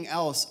anything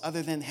else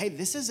other than, hey,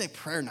 this is a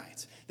prayer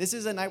night. This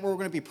is a night where we're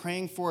going to be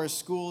praying for our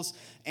schools,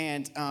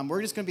 and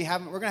we're going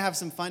to have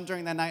some fun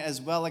during that night as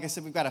well. Like I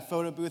said, we've got a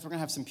photo booth. We're going to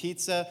have some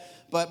pizza.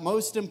 But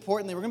most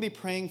importantly, we're going to be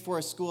praying for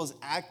our schools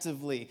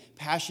actively,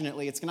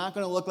 passionately. It's not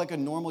going to look like a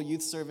normal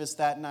youth service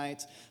that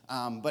night,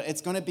 but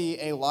it's going to be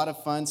a lot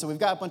of fun. So we've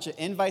got a bunch of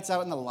invites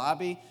out in the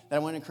lobby that I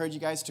want to encourage you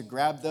guys to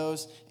grab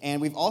those.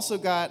 And we've also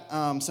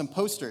got some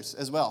posters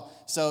as well.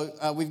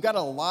 So we've got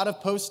a lot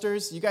of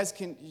posters.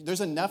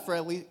 There's enough for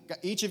at least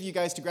each of you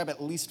guys to grab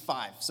at least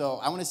 5. So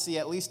I want to see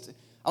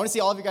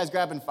all of you guys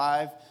grabbing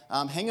 5.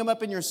 Hang them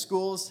up in your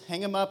schools.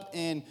 Hang them up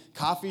in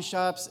coffee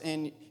shops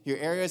in your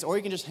areas, or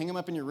you can just hang them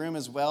up in your room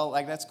as well.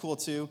 Like, that's cool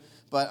too.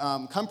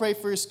 But Come Pray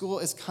for Your School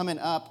is coming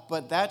up,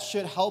 but that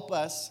should help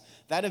us.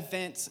 That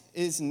event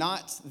is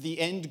not the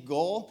end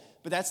goal,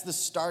 but that's the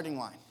starting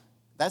line.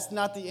 That's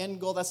not the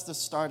end goal, that's the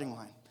starting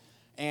line.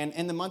 And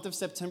in the month of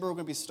September, we're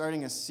going to be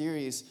starting a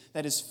series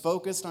that is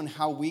focused on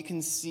how we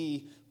can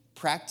see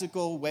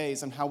practical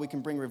ways on how we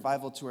can bring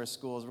revival to our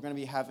schools. We're going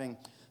to be having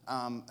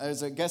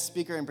there's a guest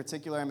speaker in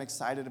particular I'm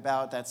excited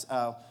about. That's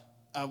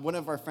one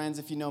of our friends,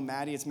 if you know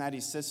Maddie, it's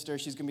Maddie's sister.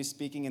 She's going to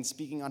be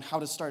speaking on how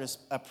to start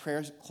a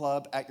prayer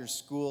club at your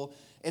school.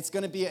 It's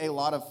going to be a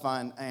lot of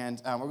fun,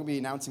 and we're going to be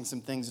announcing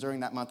some things during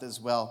that month as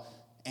well.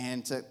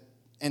 And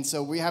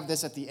so we have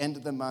this at the end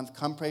of the month.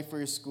 Come pray for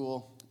your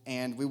school,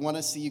 and we want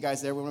to see you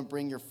guys there. We want to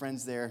bring your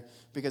friends there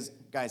because,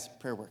 guys,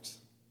 prayer works.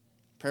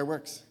 Prayer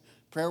works.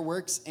 Prayer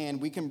works, and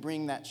we can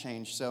bring that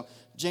change. So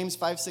James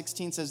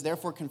 5:16 says,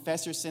 "Therefore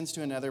confess your sins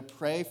to another,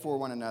 pray for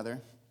one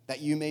another,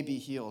 that you may be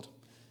healed.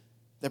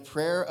 The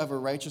prayer of a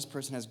righteous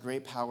person has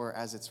great power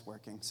as it's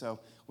working." So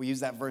we use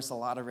that verse a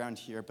lot around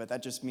here, but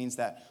that just means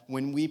that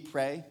when we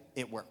pray,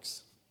 it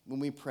works. When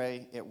we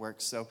pray, it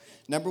works. So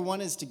number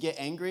one is to get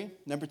angry.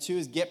 Number two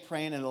is get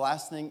praying. And the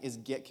last thing is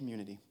get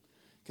community,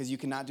 because you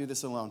cannot do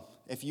this alone.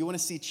 If you want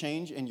to see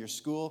change in your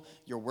school,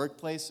 your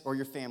workplace, or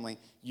your family,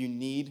 you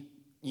need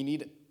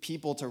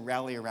people to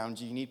rally around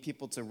you. You need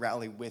people to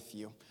rally with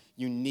you.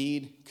 You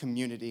need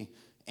community.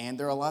 And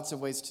there are lots of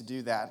ways to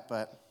do that,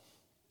 but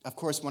of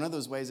course, one of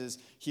those ways is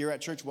here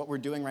at church, what we're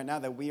doing right now,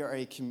 that we are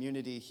a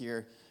community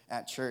here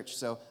at church.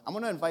 So I'm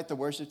going to invite the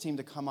worship team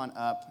to come on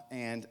up,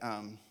 and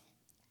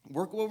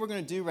what we're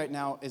going to do right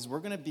now is we're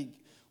going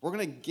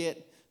to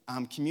get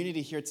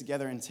community here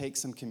together and take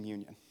some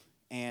communion.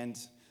 And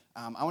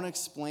I want to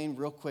explain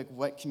real quick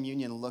what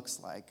communion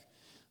looks like.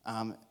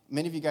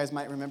 Many of you guys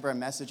might remember a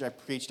message I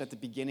preached at the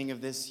beginning of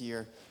this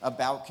year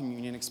about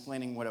communion,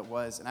 explaining what it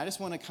was. And I just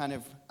want to kind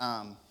of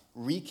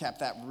recap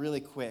that really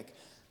quick.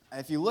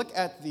 If you look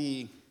at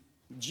the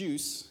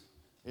juice,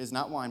 it is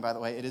not wine, by the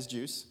way, it is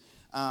juice.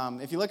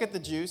 If you look at the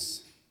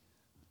juice,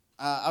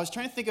 I was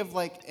trying to think of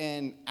like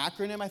an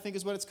acronym, I think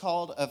is what it's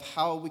called, of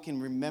how we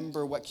can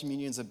remember what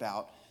communion's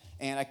about.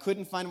 And I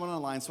couldn't find one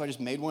online, so I just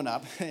made one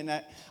up. And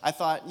I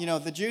thought,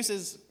 the juice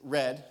is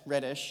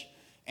reddish.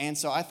 And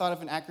so I thought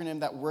of an acronym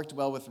that worked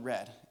well with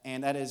red.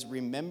 And that is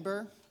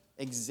remember,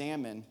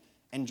 examine,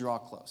 and draw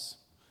close.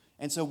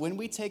 And so when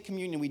we take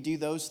communion, we do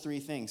those three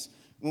things.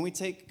 When we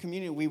take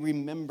communion, we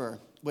remember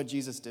what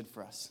Jesus did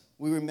for us.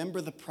 We remember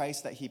the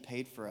price that he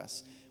paid for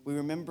us. We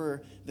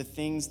remember the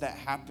things that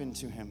happened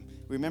to him.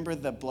 We remember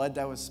the blood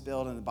that was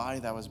spilled and the body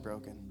that was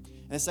broken.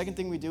 And the second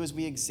thing we do is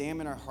we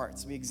examine our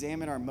hearts. We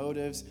examine our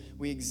motives.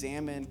 We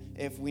examine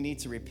if we need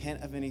to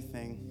repent of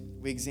anything.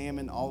 We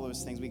examine all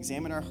those things. We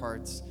examine our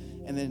hearts.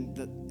 And then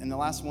the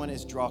last one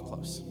is draw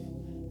close.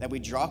 That we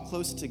draw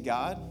close to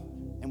God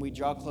and we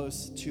draw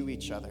close to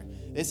each other.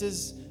 This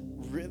is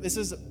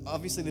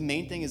obviously the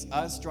main thing is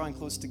us drawing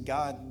close to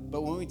God,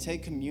 but when we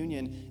take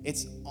communion,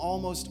 it's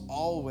almost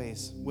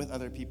always with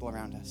other people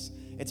around us.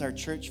 It's our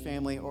church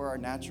family or our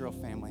natural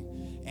family.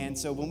 And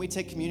so when we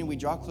take communion, we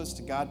draw close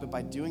to God, but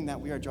by doing that,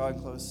 we are drawing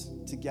close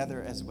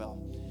together as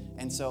well.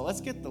 And so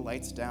let's get the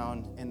lights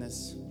down in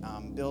this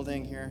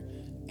building here,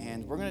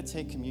 and we're going to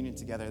take communion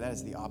together. That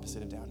is the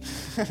opposite of down.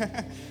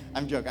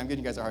 I'm joking. I'm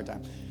giving you guys a hard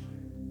time.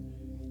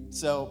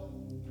 So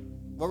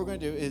what we're going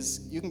to do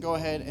is you can go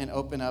ahead and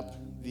open up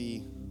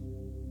the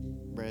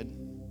bread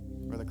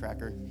or the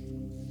cracker.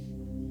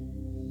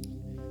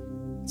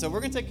 So we're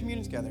going to take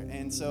communion together.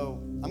 And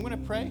so I'm going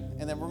to pray,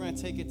 and then we're going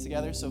to take it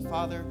together. So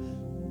Father,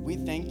 we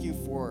thank you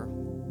for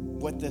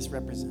what this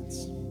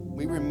represents.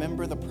 We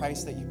remember the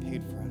price that you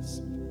paid for us.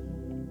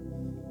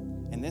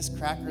 And this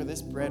cracker,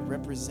 this bread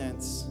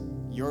represents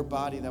your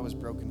body that was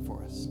broken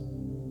for us.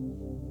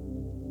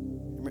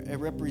 It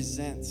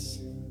represents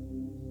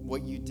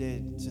what you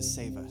did to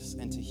save us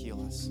and to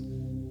heal us.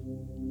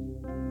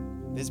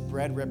 This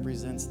bread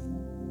represents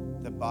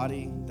the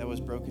body that was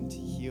broken to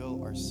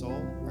heal our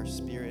soul, our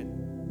spirit,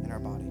 and our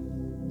body.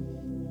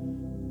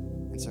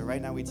 And so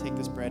right now we take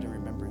this bread in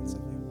remembrance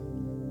of you.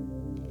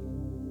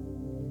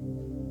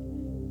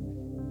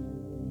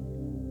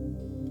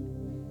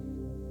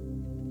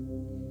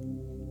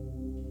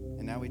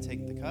 And now we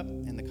take the cup,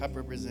 and the cup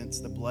represents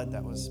the blood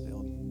that was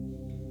spilled.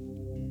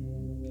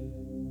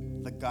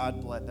 The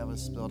God blood that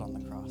was spilled on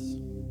the cross.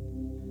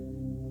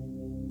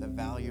 The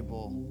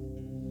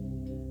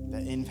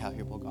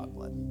invaluable God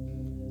blood.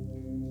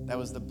 That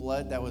was the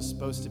blood that was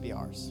supposed to be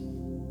ours.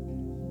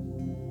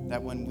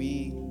 That when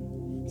we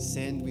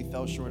sinned, we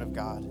fell short of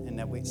God, and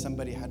that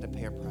somebody had to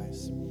pay a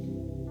price.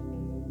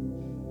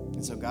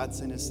 And so God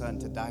sent his son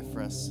to die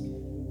for us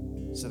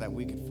so that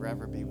we could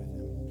forever be with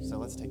him. So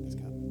let's take this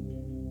cup.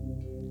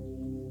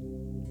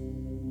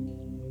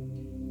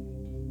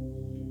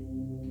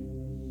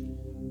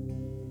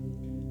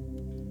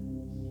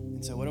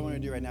 And so what I want to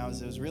do right now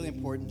is it was really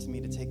important to me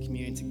to take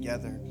communion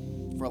together.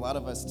 For a lot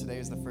of us, today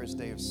is the first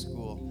day of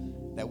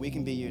school, that we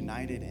can be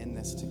united in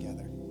this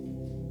together.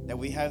 That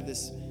we have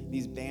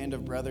these band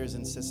of brothers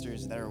and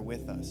sisters that are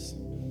with us.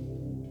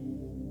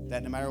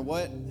 That no matter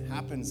what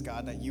happens,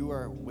 God, that you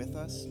are with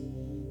us,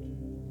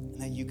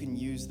 and that you can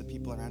use the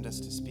people around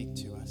us to speak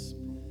to us.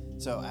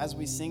 So as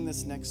we sing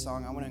this next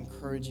song, I want to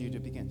encourage you to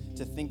begin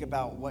to think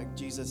about what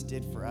Jesus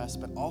did for us,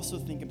 but also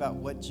think about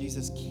what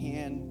Jesus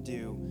can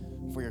do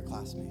for your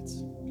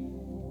classmates.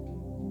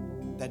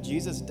 That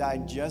Jesus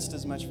died just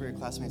as much for your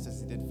classmates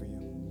as he did for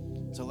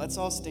you. So let's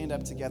all stand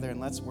up together and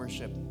let's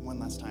worship one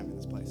last time in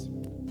this place.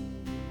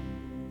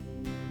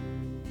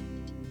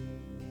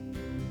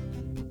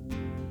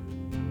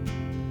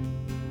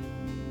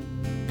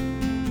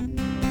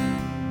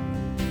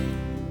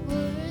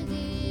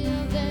 Worthy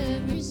of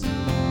every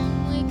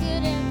song we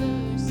could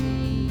ever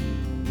sing.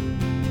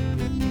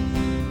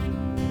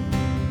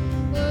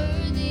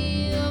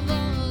 Worthy of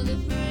all the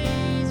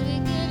praise we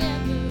could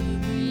ever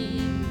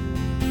bring.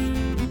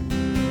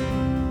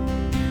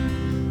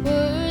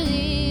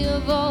 Worthy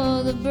of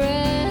all the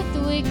breath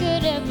we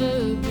could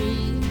ever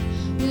breathe.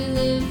 We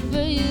live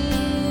for you.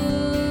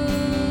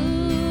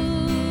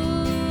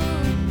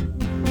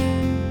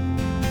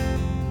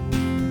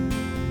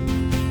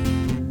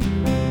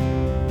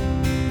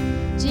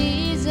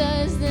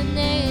 Jesus, the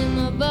name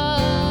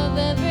above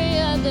every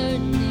other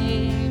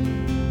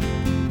name.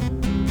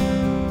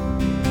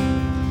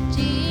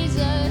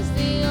 Jesus,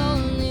 the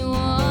only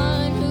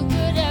one who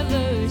could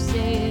ever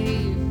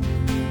save.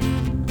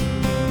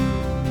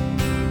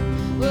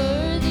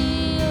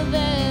 Worthy of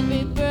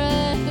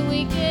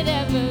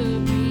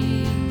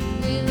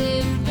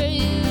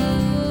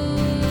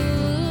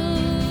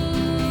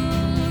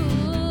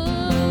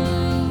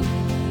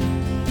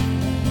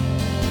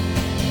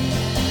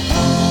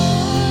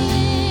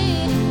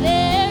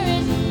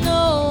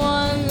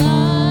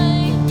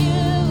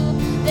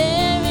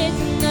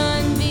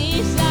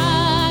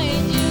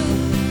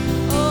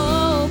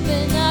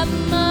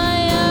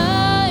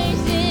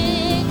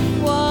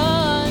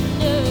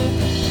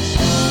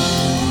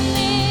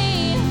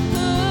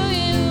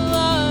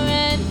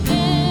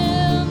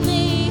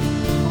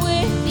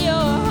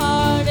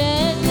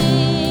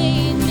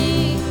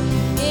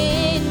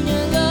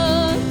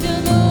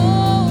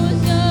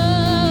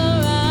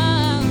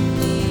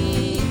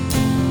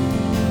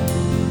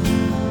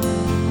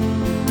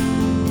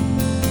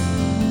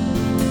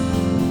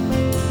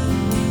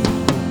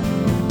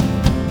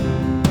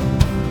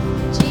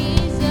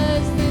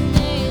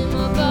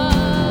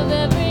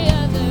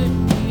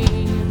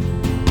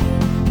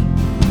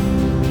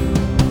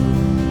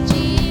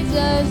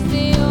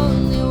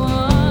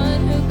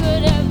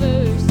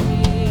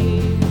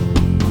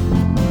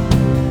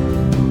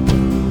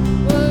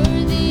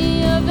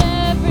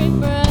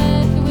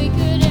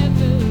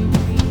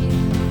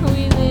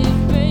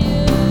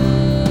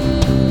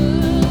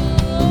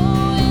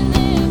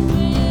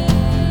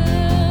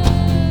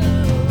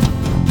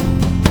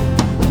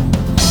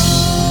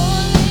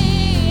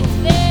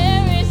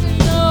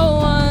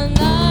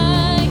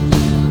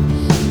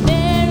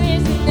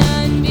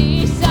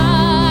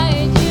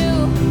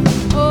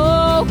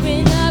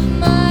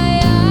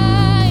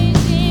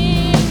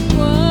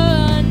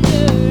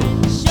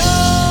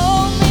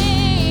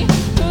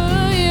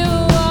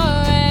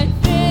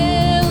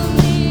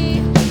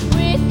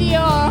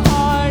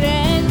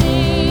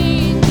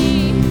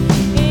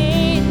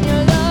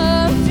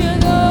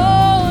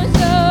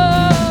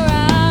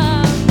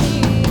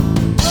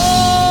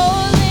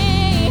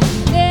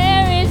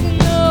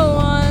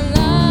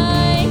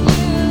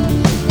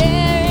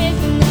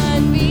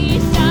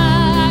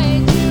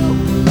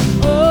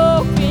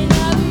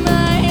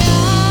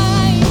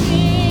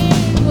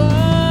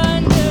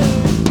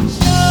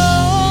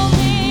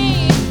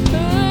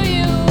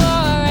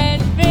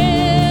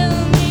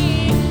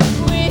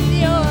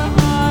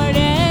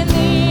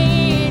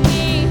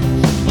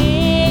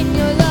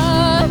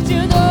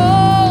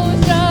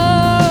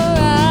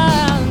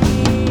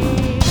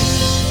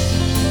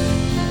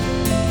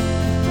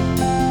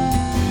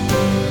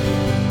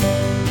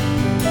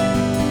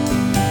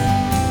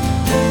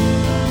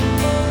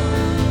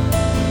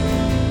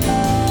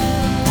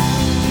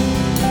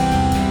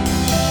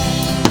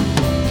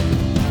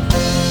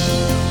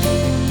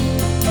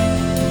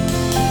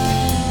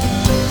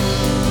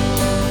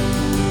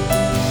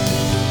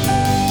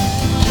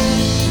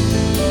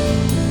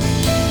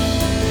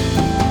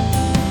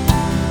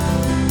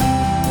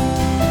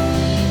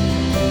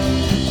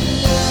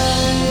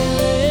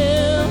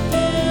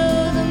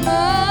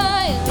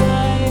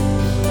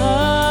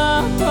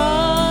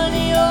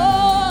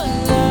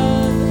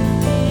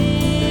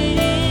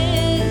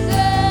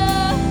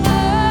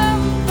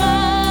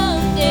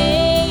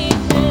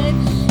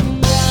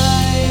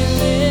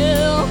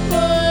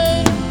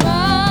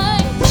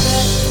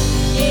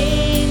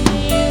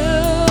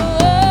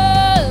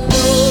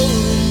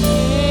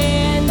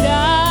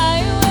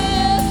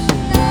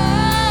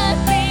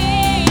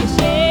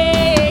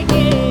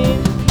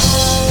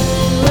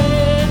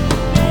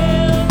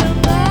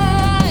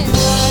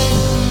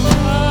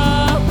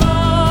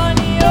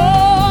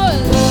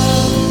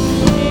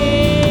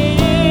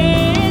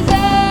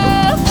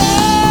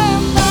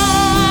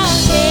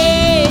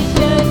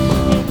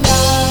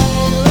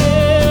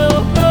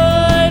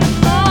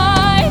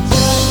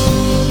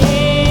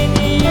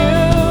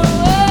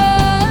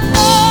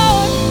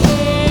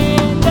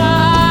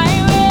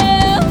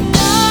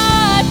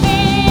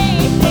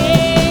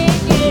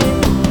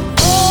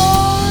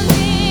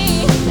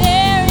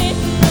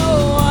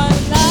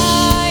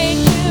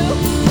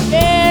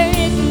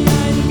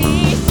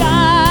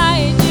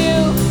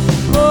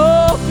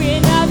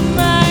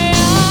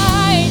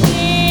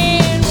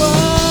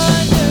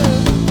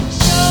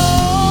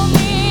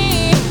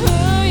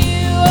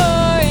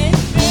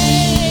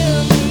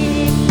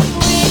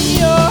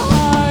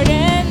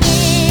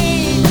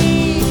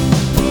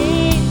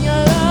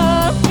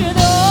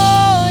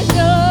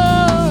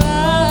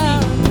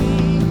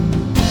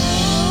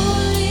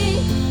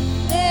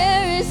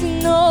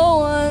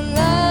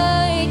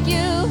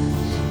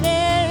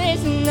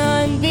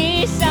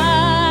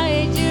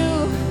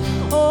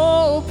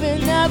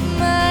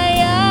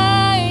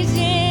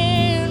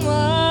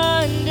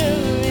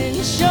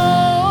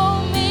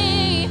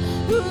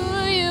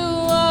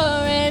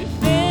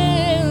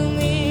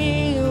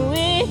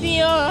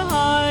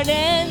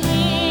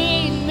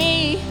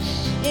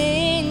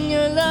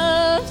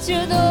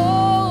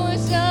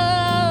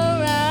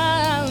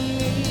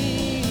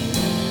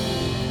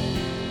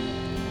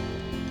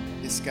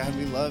Jesus, God,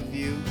 we love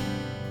you.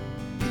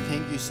 We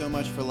thank you so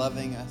much for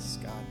loving us,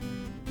 God.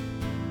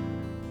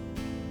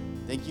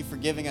 Thank you for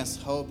giving us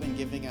hope and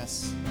giving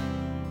us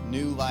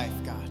new life,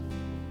 God.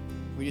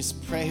 We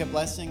just pray a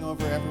blessing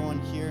over everyone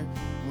here.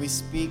 We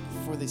speak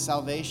for the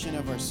salvation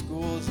of our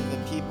schools, of the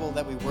people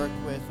that we work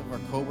with, of our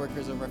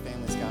co-workers, of our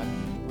families, God.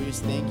 We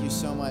just thank you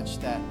so much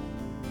that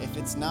if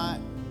it's not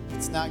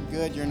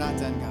good, you're not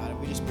done,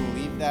 God. We just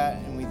believe that,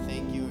 and we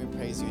thank you and we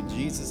praise you. In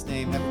Jesus'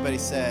 name, everybody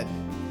said,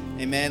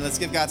 amen. Let's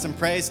give God some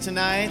praise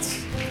tonight.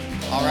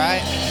 All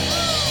right?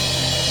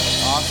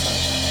 Awesome.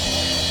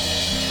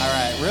 All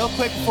right, real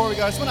quick before we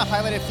go, I just want to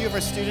highlight a few of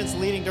our students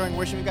leading during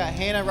worship. We've got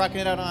Hannah rocking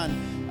it out on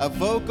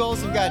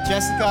vocals. We've got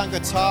Jessica on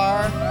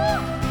guitar.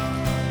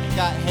 We've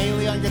got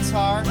Haley on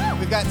guitar.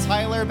 We've got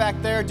Tyler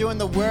back there doing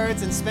the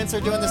words and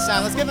Spencer doing the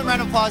sound. Let's give them a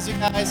round of applause, you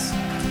guys.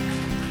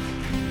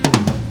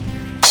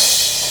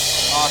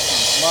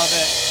 Awesome. Love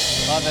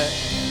it. Love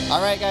it.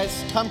 All right,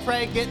 guys, come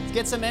pray.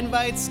 Get some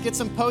invites. Get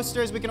some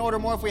posters. We can order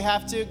more if we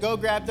have to. Go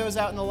grab those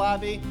out in the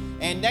lobby.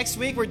 And next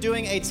week, we're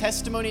doing a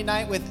testimony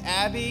night with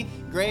Abby,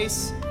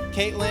 Grace,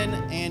 Caitlin,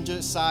 and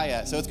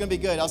Josiah. So it's going to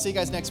be good. I'll see you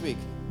guys next week.